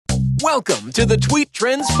Welcome to the Tweet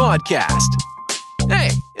Trends Podcast. Hey,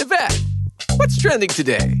 Yvette, what's trending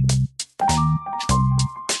today?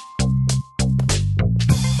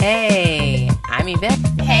 Hey, I'm Yvette.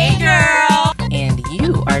 Hey, girl. And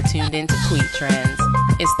you are tuned into Tweet Trends.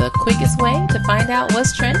 It's the quickest way to find out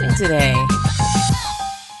what's trending today.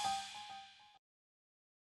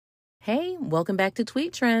 Hey, welcome back to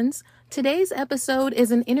Tweet Trends. Today's episode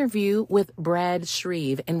is an interview with Brad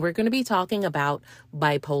Shreve, and we're going to be talking about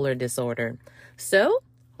bipolar disorder. So,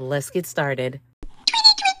 let's get started.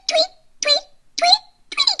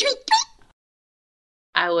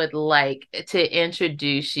 I would like to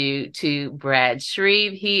introduce you to Brad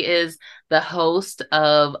Shreve. He is the host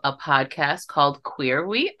of a podcast called Queer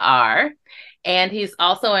We Are, and he's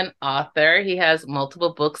also an author. He has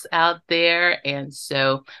multiple books out there, and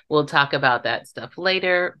so we'll talk about that stuff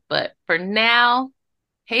later. But for now,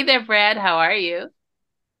 hey there, Brad. How are you?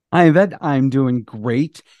 Hi, Yvette. I'm doing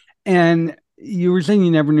great. And you were saying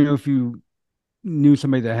you never knew if you knew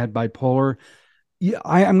somebody that had bipolar. Yeah,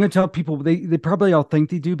 I'm going to tell people they probably all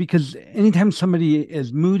think they do, because anytime somebody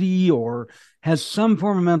is moody or has some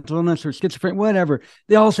form of mental illness or schizophrenia, whatever,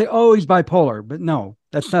 they all say, "Oh, he's bipolar." But no,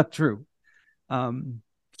 that's not true.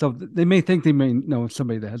 So they may think they may know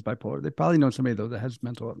somebody that has bipolar. They probably know somebody, though, that has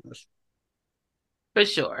mental illness. For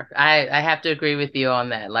sure. I have to agree with you on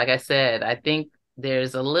that. Like I said, I think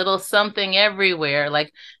there's a little something everywhere.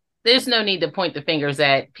 Like, there's no need to point the fingers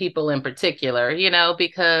at people in particular,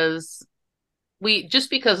 because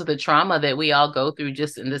because of the trauma that we all go through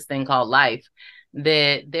just in this thing called life,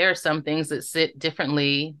 that there are some things that sit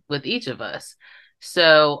differently with each of us.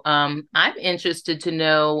 So I'm interested to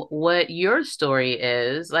know what your story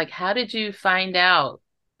is. Like, how did you find out,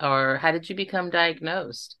 or how did you become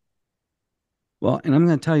diagnosed? Well, and I'm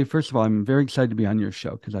going to tell you, first of all, I'm very excited to be on your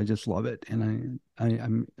show because I just love it. And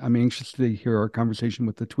I'm anxious to hear our conversation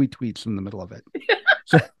with the tweets in the middle of it.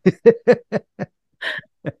 So,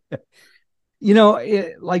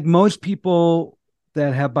 like most people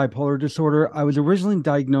that have bipolar disorder, I was originally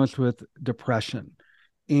diagnosed with depression,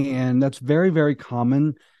 and that's very, very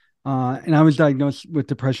common. And I was diagnosed with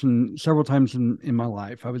depression several times in my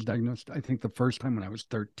life. I was diagnosed, I think, the first time when I was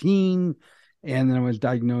 13, and then I was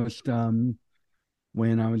diagnosed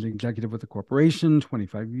when I was executive with a corporation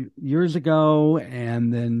 25 years ago.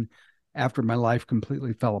 And then after my life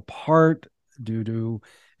completely fell apart due to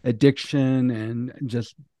addiction and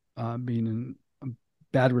just being in a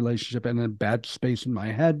bad relationship and a bad space in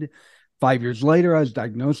my head. 5 years later, I was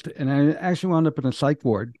diagnosed, and I actually wound up in a psych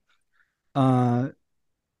ward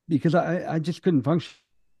because I just couldn't function.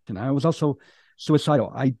 And I was also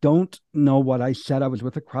suicidal. I don't know what I said. I was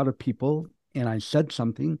with a crowd of people, and I said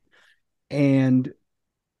something, and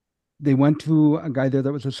they went to a guy there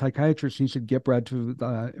that was a psychiatrist. He said, "Get Brad to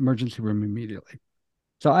the emergency room immediately."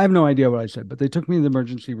 So I have no idea what I said, but they took me to the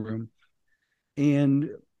emergency room,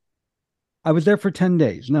 and I was there for 10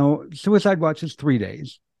 days. Now, suicide watch is 3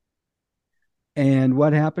 days. And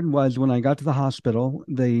what happened was, when I got to the hospital,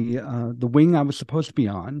 the wing I was supposed to be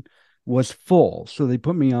on was full. So they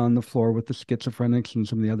put me on the floor with the schizophrenics and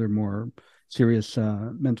some of the other more serious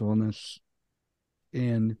mental illness.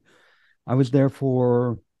 And I was there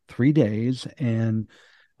for 3 days, and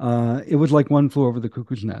it was like one flew over the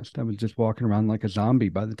cuckoo's nest. I was just walking around like a zombie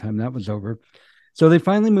by the time that was over. So they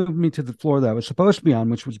finally moved me to the floor that I was supposed to be on,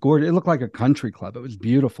 which was gorgeous. It looked like a country club. It was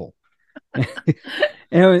beautiful.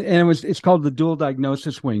 It's called the dual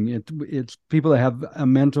diagnosis wing. It's people that have a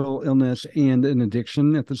mental illness and an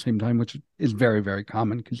addiction at the same time, which is very, very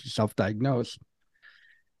common because you self-diagnose.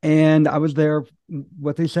 And I was there.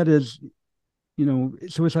 What they said is,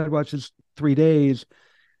 suicide watch is 3 days,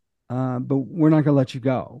 but we're not going to let you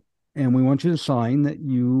go. And we want you to sign that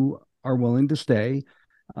you are willing to stay.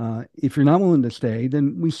 If you're not willing to stay,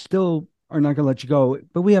 then we still are not going to let you go,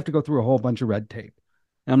 but we have to go through a whole bunch of red tape.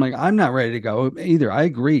 And I'm like, I'm not ready to go either. I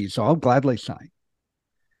agree. So I'll gladly sign.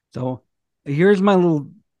 So here's my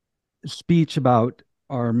little speech about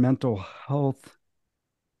our mental health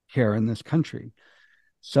care in this country.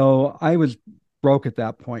 So I was broke at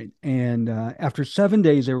that point. And after 7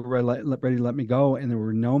 days, they were ready to let me go. And there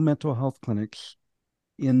were no mental health clinics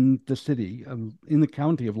in the city, in the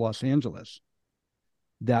county of Los Angeles,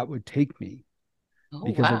 that would take me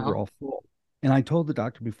because they were all full. And I told the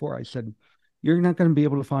doctor before, I said, "You're not going to be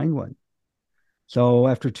able to find one." So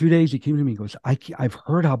after 2 days, he came to me and goes, I've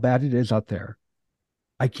heard how bad it is out there.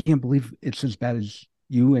 I can't believe it's as bad as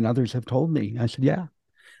you and others have told me. I said, "Yeah."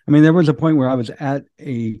 I mean, there was a point where I was at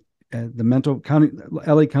the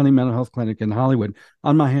LA County Mental Health Clinic in Hollywood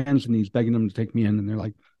on my hands and knees begging them to take me in. And they're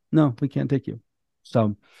like, "No, we can't take you."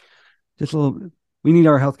 So just a little we need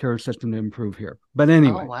our healthcare system to improve here. But Oh,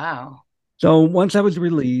 anyway, wow. so once I was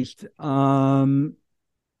released, my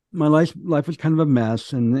life was kind of a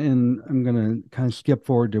mess, and I'm gonna kind of skip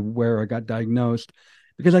forward to where I got diagnosed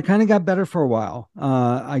because I kind of got better for a while.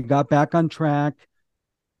 I got back on track,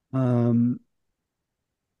 um,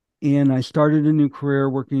 and I started a new career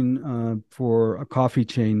working for a coffee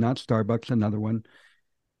chain, not Starbucks, another one.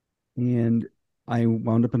 And I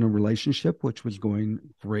wound up in a relationship which was going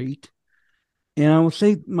great. And I will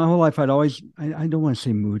say my whole life I don't want to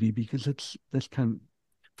say moody because that's kind of,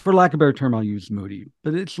 for lack of a better term, I'll use moody,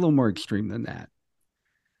 but it's a little more extreme than that.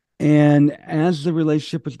 And as the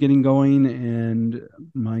relationship was getting going and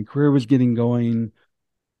my career was getting going,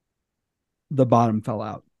 the bottom fell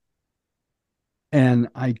out and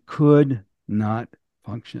I could not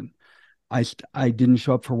function. I didn't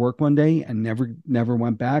show up for work one day and never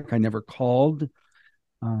went back. I never called.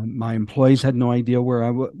 My employees had no idea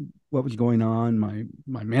what was going on.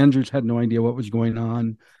 My managers had no idea what was going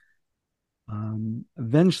on.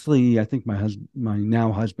 Eventually, I think my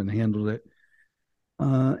now husband handled it,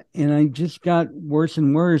 and I just got worse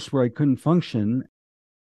and worse where I couldn't function.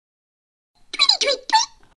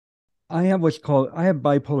 I have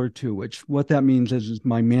bipolar 2, which what that means is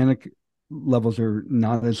my manic levels are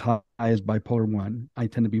not as high as bipolar 1. I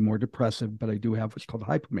tend to be more depressive, but I do have what's called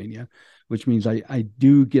hypomania, which means I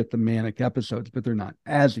do get the manic episodes, but they're not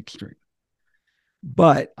as extreme.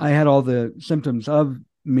 But I had all the symptoms of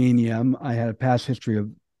mania. I had a past history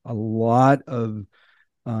of a lot of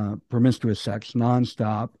promiscuous sex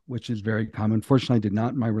nonstop, which is very common. Fortunately, I did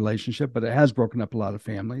not in my relationship, but it has broken up a lot of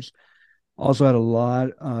families. Also had a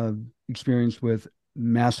lot of experience with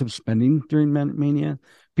massive spending during mania.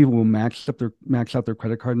 People will max out their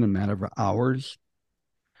credit card in a matter of hours.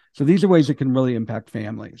 So these are ways that can really impact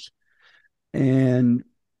families. And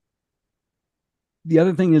the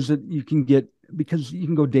other thing is that because you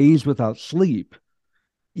can go days without sleep,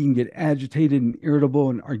 you can get agitated and irritable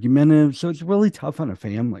and argumentative. So it's really tough on a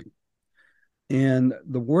family. And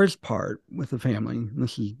the worst part with a family, and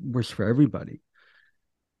this is worse for everybody,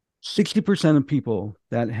 60% of people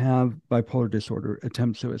that have bipolar disorder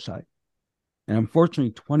attempt suicide. And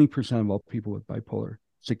unfortunately, 20% of all people with bipolar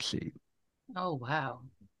succeed. Oh, wow.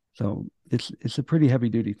 So it's a pretty heavy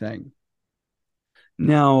duty thing.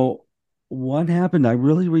 Now, what happened? I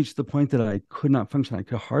really reached the point that I could not function. I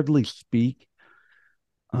could hardly speak.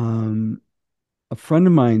 A friend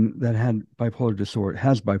of mine that has bipolar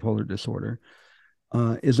disorder,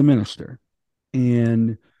 is a minister.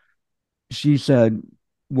 And she said,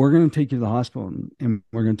 we're going to take you to the hospital and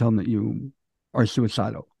we're going to tell them that you are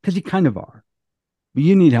suicidal because you kind of are, but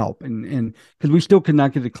you need help. And because we still could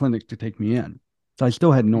not get a clinic to take me in. So I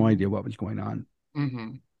still had no idea what was going on.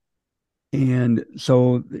 Mm-hmm. And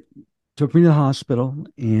so took me to the hospital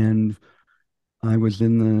and I was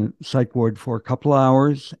in the psych ward for a couple of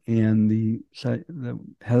hours and the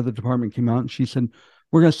head of the department came out and she said,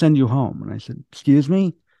 we're going to send you home. And I said, excuse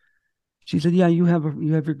me? She said, yeah, you have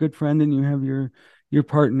your good friend and you have your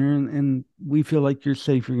partner and we feel like you're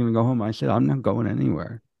safe. You're going to go home. I said, I'm not going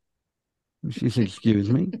anywhere. And she said, excuse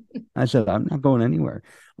me? I said, I'm not going anywhere.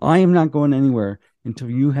 I am not going anywhere until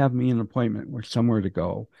you have me an appointment or somewhere to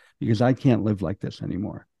go because I can't live like this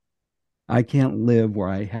anymore. I can't live where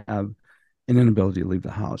I have an inability to leave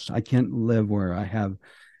the house. I can't live where I have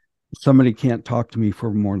somebody can't talk to me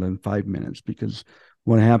for more than 5 minutes because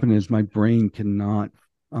what happened is my brain cannot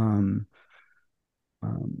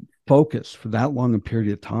focus for that long a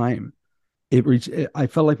period of time. I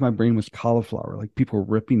felt like my brain was cauliflower, like people were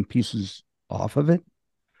ripping pieces off of it,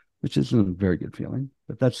 which isn't a very good feeling.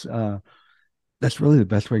 But that's really the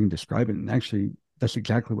best way I can describe it. And actually, that's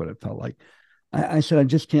exactly what it felt like. I said, I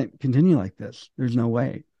just can't continue like this. There's no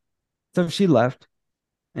way. So she left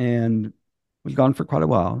and was gone for quite a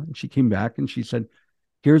while. And she came back and she said,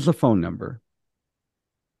 here's the phone number.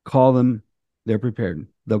 Call them. They're prepared.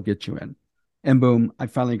 They'll get you in. And boom, I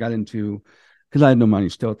finally got into, because I had no money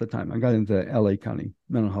still at the time, I got into the LA County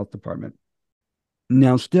Mental Health Department.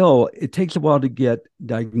 Now, still, it takes a while to get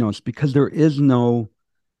diagnosed because there is no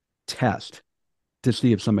test to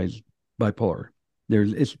see if somebody's bipolar.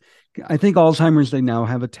 I think Alzheimer's, they now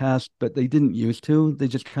have a test, but they didn't used to. They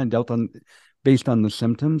just kind of based on the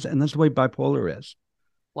symptoms. And that's the way bipolar is.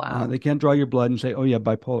 Wow. They can't draw your blood and say, oh, yeah,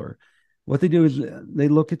 bipolar. What they do is they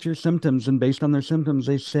look at your symptoms, and based on their symptoms,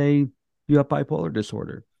 they say you have bipolar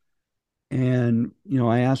disorder. And,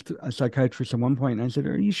 I asked a psychiatrist at one point, and I said,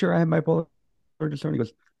 are you sure I have bipolar disorder? He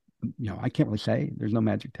goes, I can't really say. There's no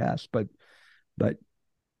magic test, but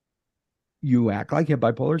you act like you have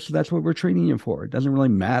bipolar, so that's what we're treating you for. It doesn't really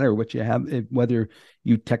matter what you have, whether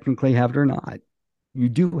you technically have it or not. You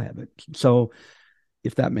do have it. So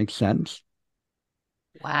if that makes sense.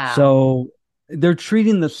 Wow. So they're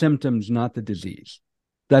treating the symptoms, not the disease.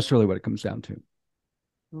 That's really what it comes down to.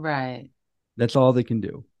 Right. That's all they can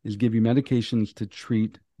do, is give you medications to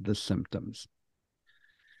treat the symptoms.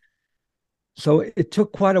 So it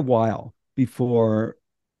took quite a while before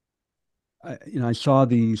I saw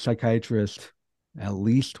the psychiatrist at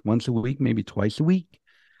least once a week, maybe twice a week.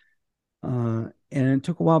 And it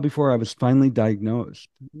took a while before I was finally diagnosed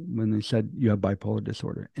when they said you have bipolar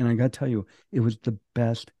disorder. And I got to tell you, it was the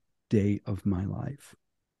best day of my life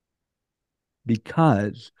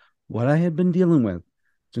because what I had been dealing with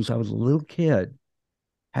since I was a little kid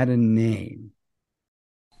had a name.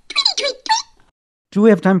 Do we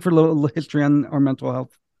have time for a little history on our mental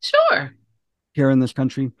health Sure. here in this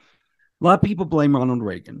country? A lot of people blame Ronald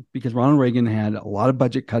Reagan because Ronald Reagan had a lot of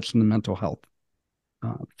budget cuts in the mental health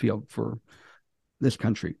field for this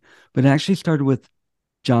country. But it actually started with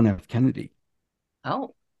John F. Kennedy.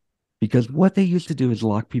 Oh. Because what they used to do is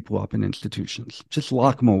lock people up in institutions, just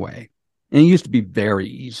lock them away. And it used to be very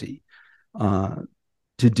easy to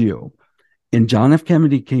do. And John F.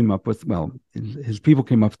 Kennedy came up with, well, his people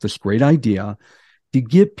came up with this great idea to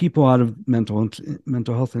get people out of mental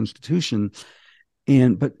health institutions.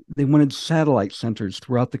 But they wanted satellite centers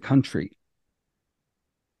throughout the country.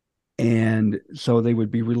 And so they would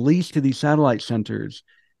be released to these satellite centers.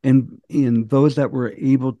 And in those that were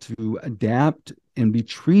able to adapt and be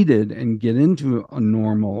treated and get into a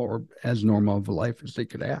normal or as normal of a life as they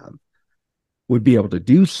could have would be able to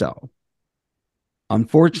do so.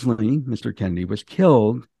 Unfortunately, Mr. Kennedy was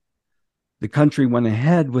killed. The country went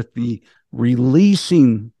ahead with the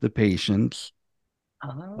releasing the patients,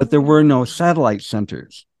 but there were no satellite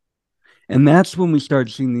centers. And that's when we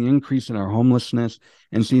started seeing the increase in our homelessness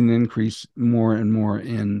and seeing the increase more and more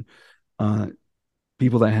in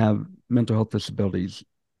people that have mental health disabilities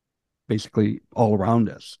basically all around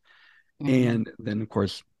us. Mm-hmm. And then, of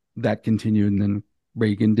course, that continued. And then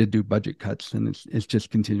Reagan did do budget cuts, and it's just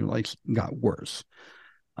continually got worse.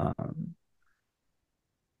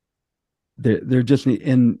 They're just,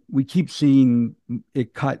 and we keep seeing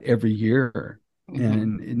it cut every year, mm-hmm.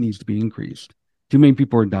 and it needs to be increased. Too many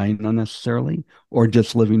people are dying unnecessarily or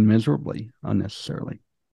just living miserably unnecessarily.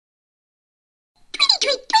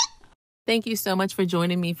 Thank you so much for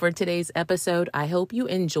joining me for today's episode. I hope you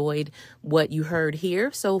enjoyed what you heard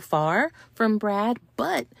here so far from Brad,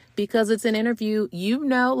 but because it's an interview,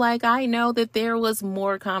 like I know that there was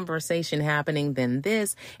more conversation happening than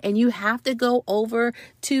this, and you have to go over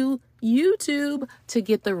to YouTube to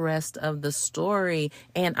get the rest of the story.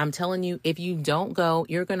 And I'm telling you, if you don't go,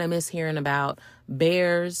 you're going to miss hearing about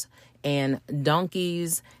bears and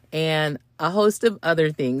donkeys and a host of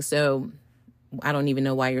other things. So I don't even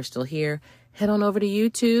know why you're still here. Head on over to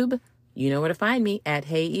YouTube. You know where to find me at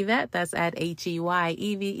Hey Yvette. That's at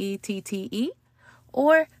HEYEVETTE.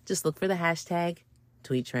 Or just look for the hashtag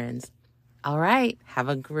Tweet Trends. All right. Have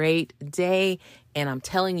a great day. And I'm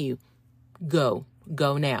telling you, go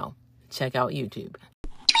now. Check out YouTube.